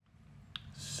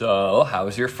So, how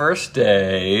was your first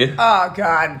day? Oh,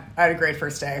 God. I had a great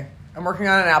first day. I'm working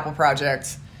on an Apple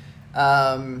project.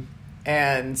 And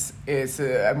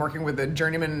I'm working with a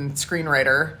journeyman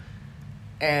screenwriter.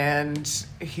 And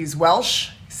he's Welsh,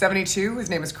 72.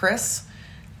 His name is Chris.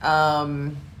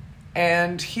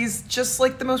 And he's just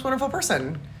like the most wonderful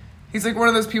person. He's like one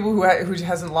of those people who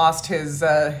hasn't lost his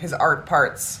art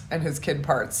parts and his kid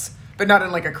parts. But not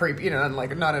in like a creep,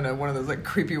 not in one of those like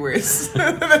creepy ways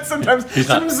that sometimes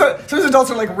adults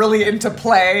are like really into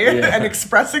play and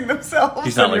expressing themselves.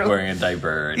 He's not like wearing a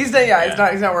diaper. He's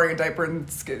not wearing a diaper and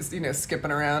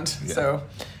skipping around. Yeah. So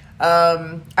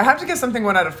I have to give something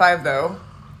 1 out of 5 though.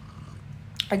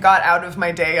 I got out of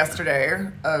my day yesterday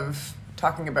of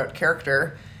talking about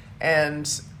character,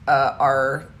 and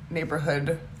our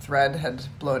neighborhood thread had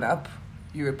blown up.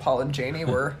 You, Paul, and Janie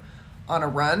were on a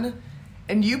run.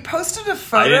 And you posted a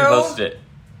photo. I didn't post it.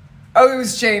 Oh, it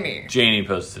was Janie. Janie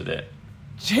posted it.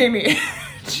 Janie.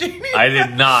 I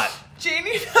did not.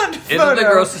 Janie found a photo. Isn't the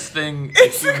grossest thing?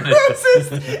 It's the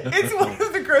grossest. It's one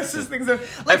of the grossest things.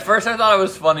 At first I thought it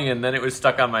was funny, and then it was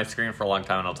stuck on my screen for a long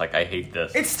time, and I was like, I hate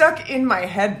this. It's stuck in my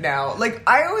head now. Like,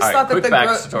 I always thought that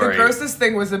the grossest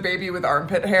thing was a baby with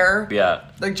armpit hair. Yeah.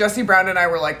 Like, Jesse Brown and I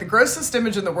were like, the grossest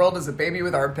image in the world is a baby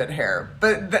with armpit hair.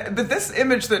 But this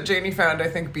image that Janie found, I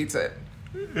think, beats it.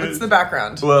 What's the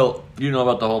background? Well, you know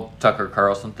about the whole Tucker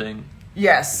Carlson thing?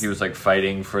 Yes. He was like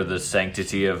fighting for the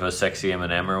sanctity of a sexy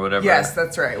M&M or whatever. Yes,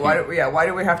 that's right. Why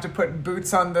do we have to put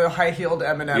boots on the high-heeled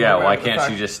M&M? Yeah, why can't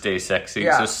she just stay sexy?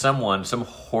 Yeah. So some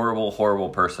horrible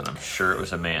person, I'm sure it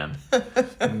was a man,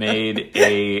 made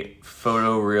a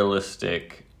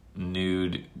photorealistic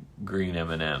nude green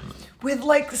M&M. With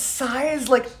like size,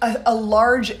 like a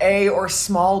large A or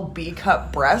small B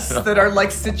cup breasts that are like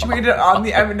situated on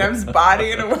the M&M's body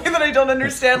in a way that I don't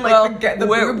understand. Like the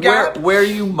boob gap. Where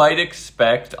you might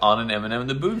expect on an M&M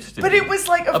the boobs to be. But it was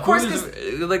like, of course,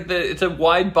 it's a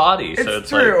wide body. It's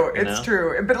true. It's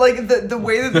true. But like the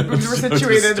way that the boobs were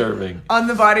situated on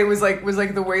the body was like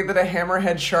the way that a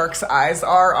hammerhead shark's eyes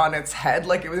are on its head.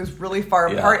 Like it was really far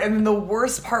apart. And then the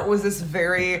worst part was this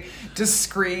very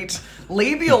discreet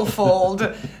labial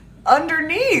fold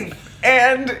underneath,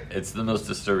 and it's the most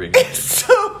disturbing. It's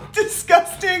so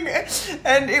disgusting,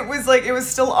 and it was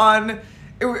still on.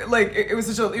 It was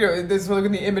such a this is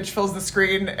when the image fills the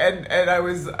screen, and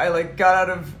I got out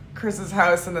of Chris's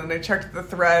house, and then I checked the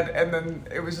thread, and then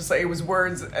it was just like it was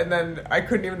words, and then I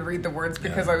couldn't even read the words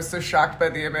because I was so shocked by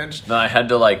the image. No, I had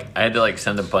to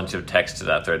send a bunch of text to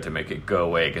that thread to make it go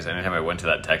away, because anytime I went to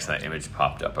that text and that image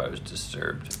popped up, I was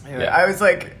disturbed. Yeah. I was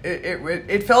like,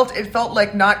 it felt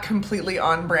like not completely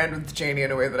on brand with Janie in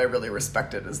a way that I really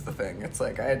respected is the thing. It's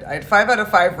like I had 5 out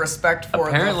of 5 respect for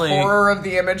the horror of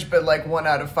the image, but like 1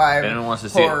 out of 5 anyone wants to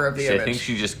horror see of the image. I think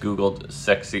she just Googled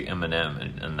sexy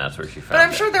M&M and that's where she found it. But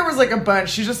I'm sure there was like a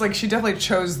bunch. She definitely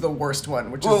chose the worst one,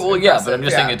 which is impressive. Yeah, but I'm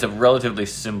just saying it's a relatively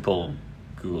simple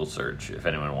Google search if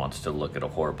anyone wants to look at a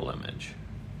horrible image,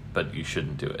 but you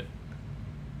shouldn't do it.